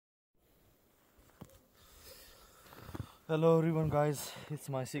Hello everyone guys, it's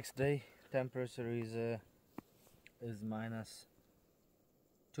my 6th day. Temperature is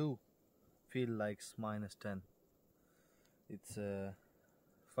 -2. Feel like -10. It's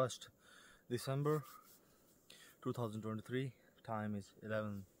 1st December 2023. Time is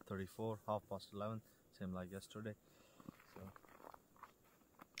 11:34, 11:30, same like yesterday. So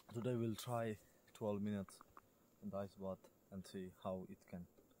today we'll try 12 minutes in the ice bath and see how it can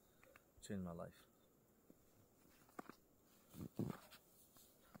change my life.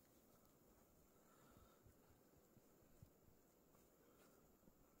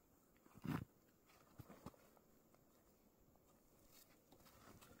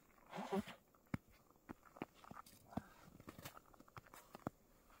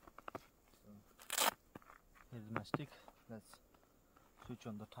 Here's my stick. Let's switch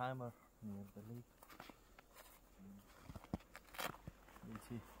on the timer near the lake. We'll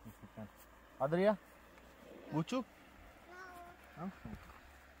see if we can. Adria? Buchu? No. Okay.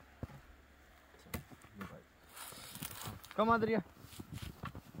 So, you're right. Come, Adria.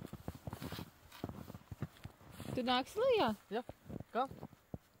 Tu nāks lejā? Yeah, come.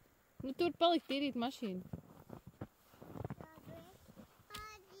 Nu, tur palikt tīrīt mašīnu.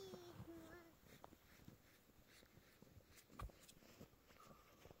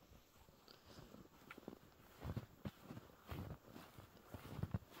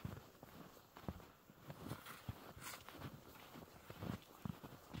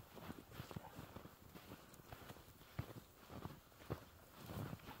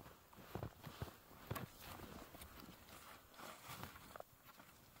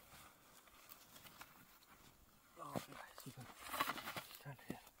 Oh, guys, you can stand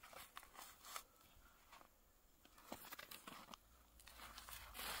here.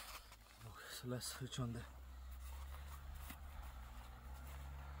 Okay, so let's switch on the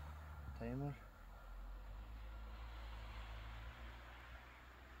timer.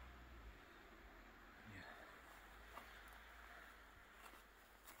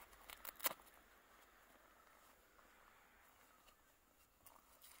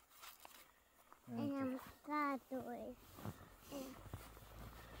 And I'm scared.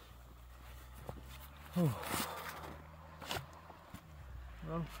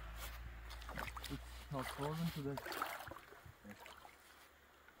 Well, it's not frozen today.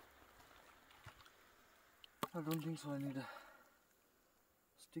 I don't think so. I need a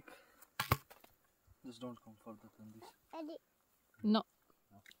stick. Just don't come further than this. No.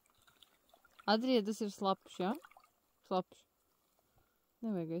 Adrija, tas ir slapš, jā? Slapš.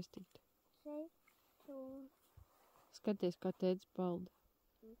 Nevajag aiztikt. Skaties, kā tēdz palda.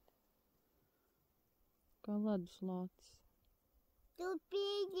 Kā ledus lācis. Tu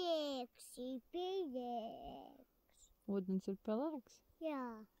pieņēks. Ūdens ir pelēks.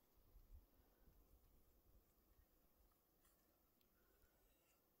 Jā.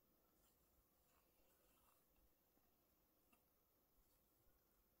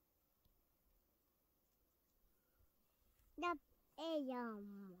 Ejam.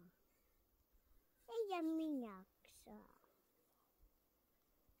 Ejam iekšā.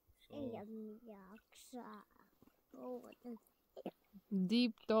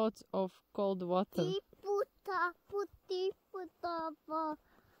 Deep thoughts of cold water. So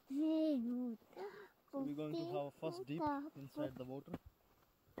we're going to have a first dip inside the water.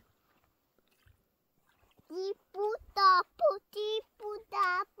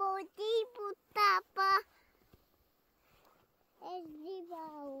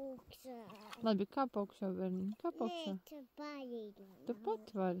 Labi, kāp augšā, bērniņ, kāp augšā. Tu pat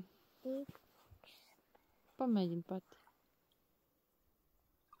vari. Pamēģini pati.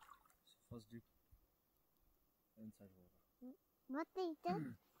 So first dip inside water. What is that?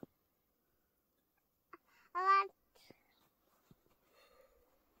 I want.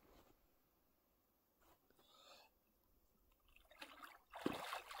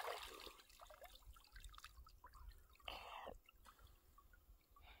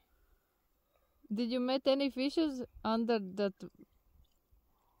 Did you meet any fishes under that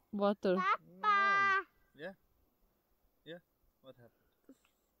water? Papa. Yeah? Yeah? What happened?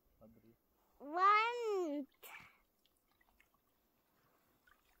 Adria? Want.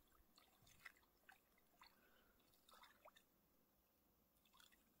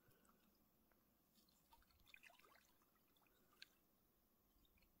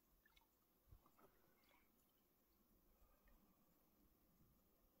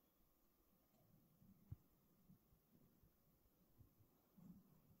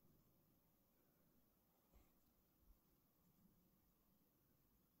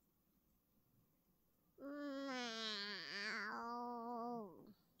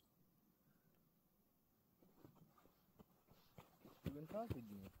 talk with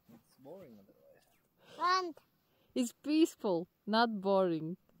you. It's boring otherwise. Want. It's peaceful, not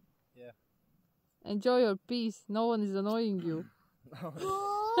boring. Yeah. Enjoy your peace. No one is annoying you.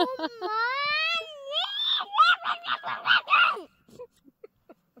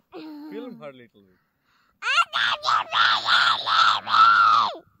 Film her little bit.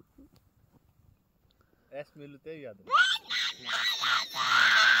 Esmilu tevi jādara.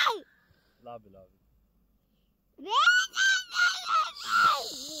 Labi, labi.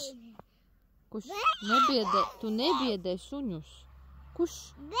 Kuš? Nebiedē, tu nebiedē suņus.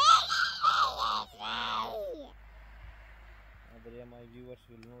 Kuš? Adria, my viewers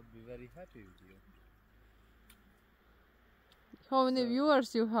will not be very happy with you. How many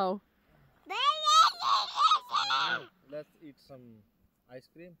viewers you have? Let's eat some ice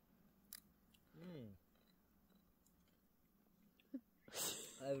cream.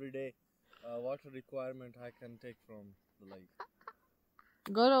 Every day, water requirement I can take from the lake.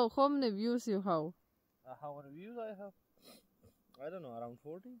 Goro, how many views you have? How many views I have? I don't know, around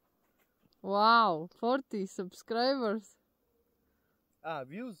 40? Wow, 40 subscribers.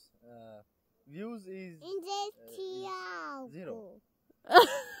 Views. Views is zero.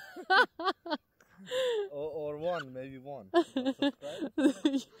 or one, maybe one.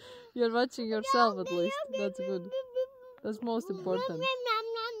 Subscribers. You're watching yourself at least. That's good. That's most important.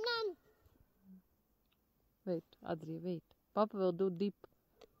 Wait, Adri, wait. Papa will do dip.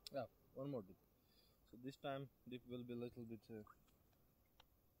 Yeah, one more dip. So this time dip will be a little bit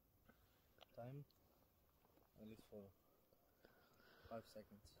time, at least for 5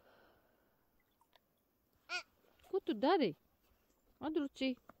 seconds. Ko tu dari?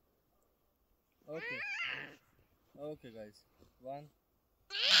 Adruči. Okay. Okay, guys. 1,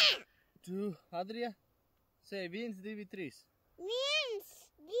 2, Adria. Say, 1, 2, 3.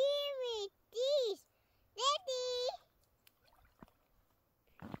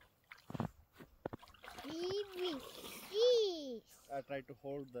 I tried to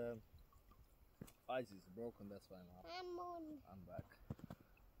hold the ice is broken, that's why I'm back.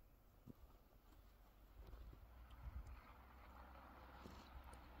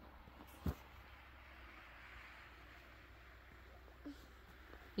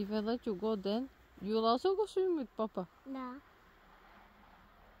 If I let you go then, you will also go swim with Papa. No.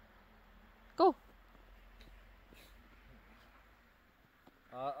 Go.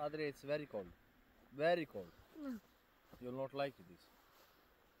 Adria, it's very cold. Very cold. No. You'll not like this.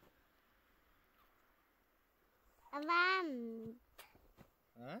 Want.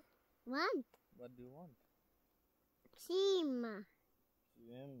 Huh? Want. What do you want? Swim.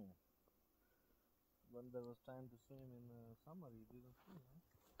 Swim. When there was time to swim in summer, you didn't swim, huh?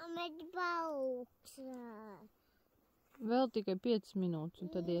 I'm at the boat. Vēl tikai 5 minūtes un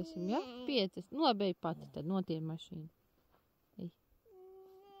tad iesim, ja? 5. Nu labi, ej pati tad, notiek mašīnu. Ej.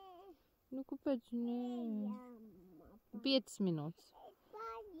 Nu, kāpēc nē? 5 minūtes.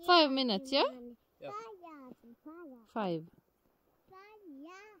 5 minutes, ja? Yeah. 5.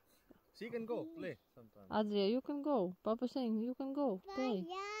 So you can go play sometime. Adria, you can go. Papa saying you can go. Play.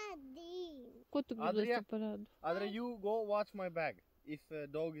 Ko tu gribēsi Adria? tu parādu? Adria, you go watch my bag. If a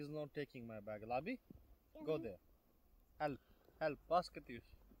dog is not taking my bag, Labi, go there. Help, help, paskatījus.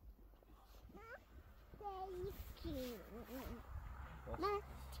 Wow.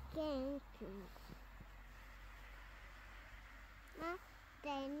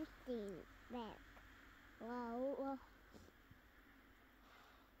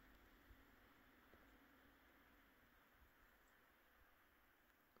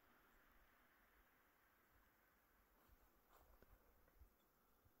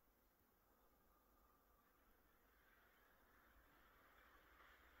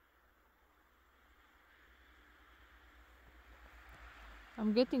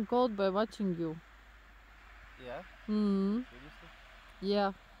 I'm getting cold by watching you. Yeah? Mm-hmm.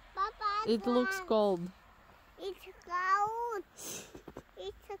 Yeah, Papa, it looks cold. It's cold.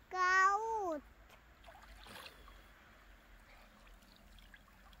 It's cold.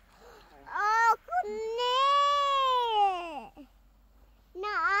 Oh, nee.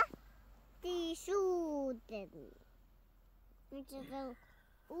 Nah, die Schuden. Met z'n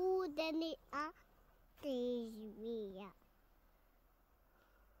oeden die achter weer.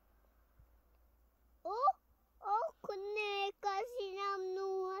 Nee, kasi nam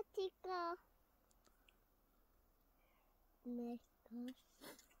nuatika.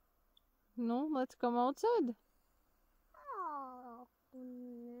 No, let's come outside. Oh,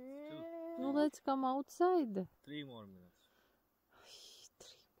 nee. No, let's come outside. 3 more minutes.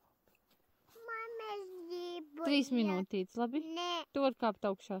 3 minūtītes, labi? Nē, Tu vari kāpt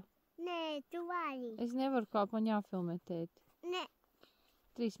augšā. nē, tu vari. Es nevaru kāpt, man jāfilmē tēti. Nē,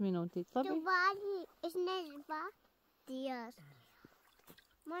 3 minūtītes, Tu labi? vari, es nezinu,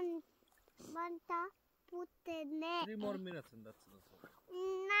 man tā putene. 3 more minutes and that's all.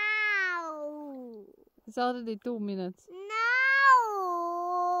 Nav. It's already 2 minutes. Nav.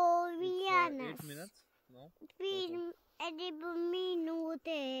 It's, 8 Vienas. minutes? No? Gribu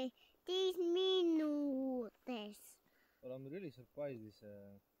minūte. 3 minūtes. Well, I'm really surprised this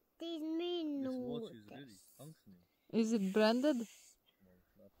 3 watch is really minūtes. functioning. Is it branded?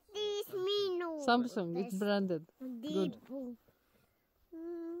 3 minūtes. Samsung, it's branded. Good. Gribu.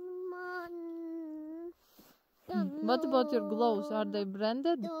 Man. What about your gloves? Are they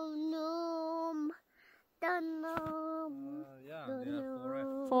branded? Don't know. Yeah, they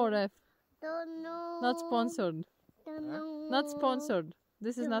are 4F. 4F. Don't know. Not sponsored. Don't know. Not sponsored.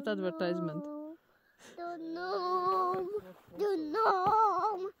 This is not advertisement. Don't know. Don't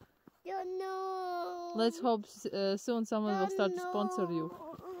know. Don't know. Let's hope soon someone will start to sponsor you.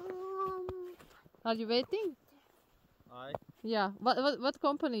 Are you waiting? Yeah. What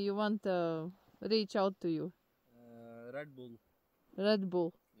company you want reach out to you? Red Bull. Red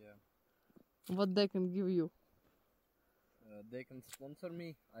Bull. Yeah. What they can give you? They can sponsor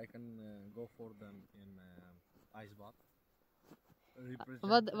me. I can go for them in ice bath.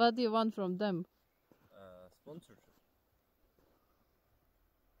 What do you want from them? Sponsorship.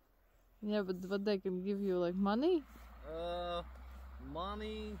 Yeah, but what they can give you, like money?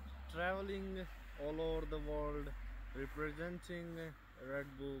 Money, traveling all over the world, representing Red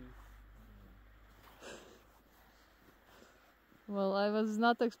Bull. Well, I was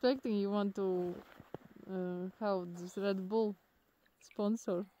not expecting you want to have this Red Bull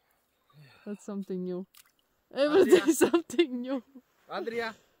sponsor. That's something new. Every day something new.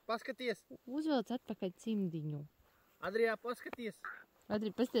 Adrija, paskaties! Uzvelc atpakaļ cimdiņu. Adrija, paskaties!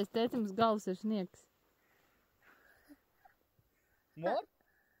 Adri, pasties, tētim galvas ir sniegs. More?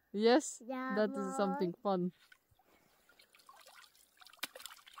 Yes, Yeah, that is something fun.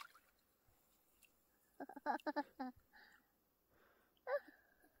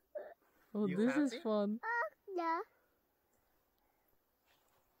 Oh, You this is happy? fun. Yeah.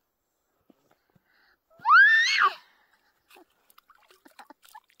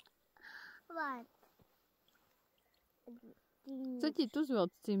 What? Saķīt,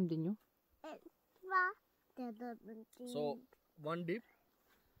 uzvelc cimdiņu. So, one dip,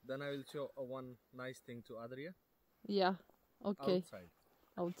 then I will show one nice thing to Adrija. Yeah, okay. Outside.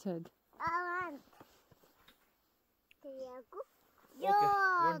 Outside. I want. Tiago. Okay,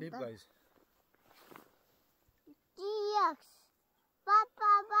 one dip, guys. Tiago.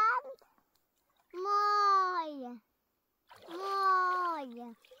 Papa want. Mooi.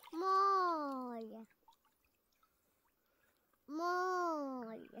 Mooi. Mooi.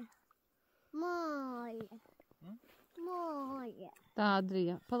 Mooi. Mooi. Mooi. Tā,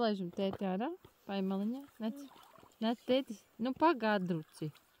 Adrija, palaižam tēti ārā, paimaliņā. Nec, tēti, nu pagād druci.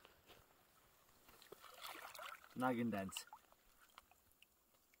 Noggin dance.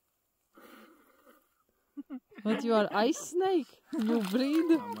 What, you are ice snake? You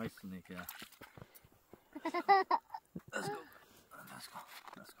breathe? I'm ice snake, yeah. Let's go. Let's go.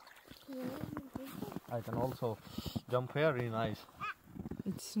 Let's go. I can also jump here in ice.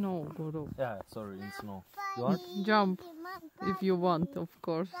 It's snow, Guru. Yeah, sorry, in snow. You want? Jump, if you want, of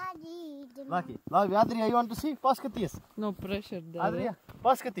course. Lucky. Adrija, you want to see? Paskaties. No pressure there. Adrija,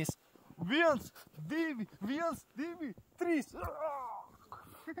 paskaties. 1, 2, 1, 2, 3. 1, 2, 1,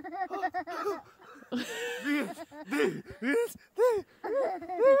 2.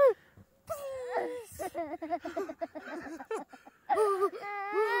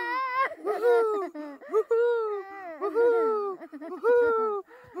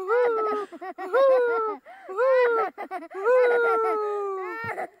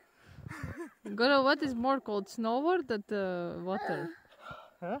 Guru, what is more cold, snow or that water?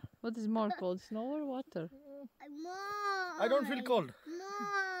 Huh? What is more cold, snow or water? I don't feel cold.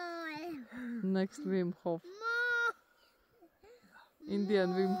 Next Wim Hof.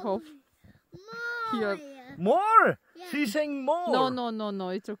 Indian Wim Hof. Here. More? She's saying more. No,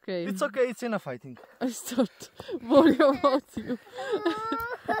 it's okay. It's okay, it's enough, I think. I start worry about you.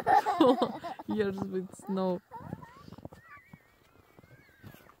 Years with snow.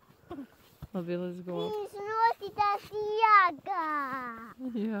 Labi, let's go up. Viņš nostitās jāgā.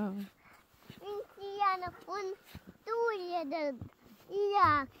 Yeah. Viņš jāna un tur iedod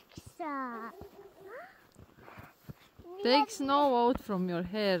jāksā. Take snow out from your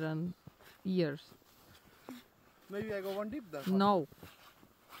hair and ears. Maybe I go one dip then. No.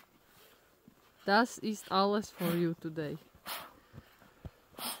 Das ist alles for you today.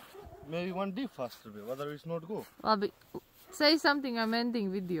 Maybe one dip faster, whether it's not go. Labi, Say something, I'm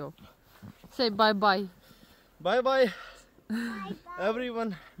ending video. Say bye bye. Bye bye.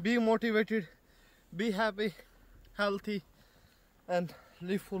 Everyone, be motivated, be happy, healthy, and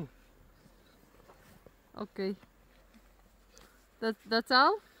live full. Okay. That's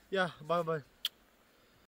all? Yeah, bye bye.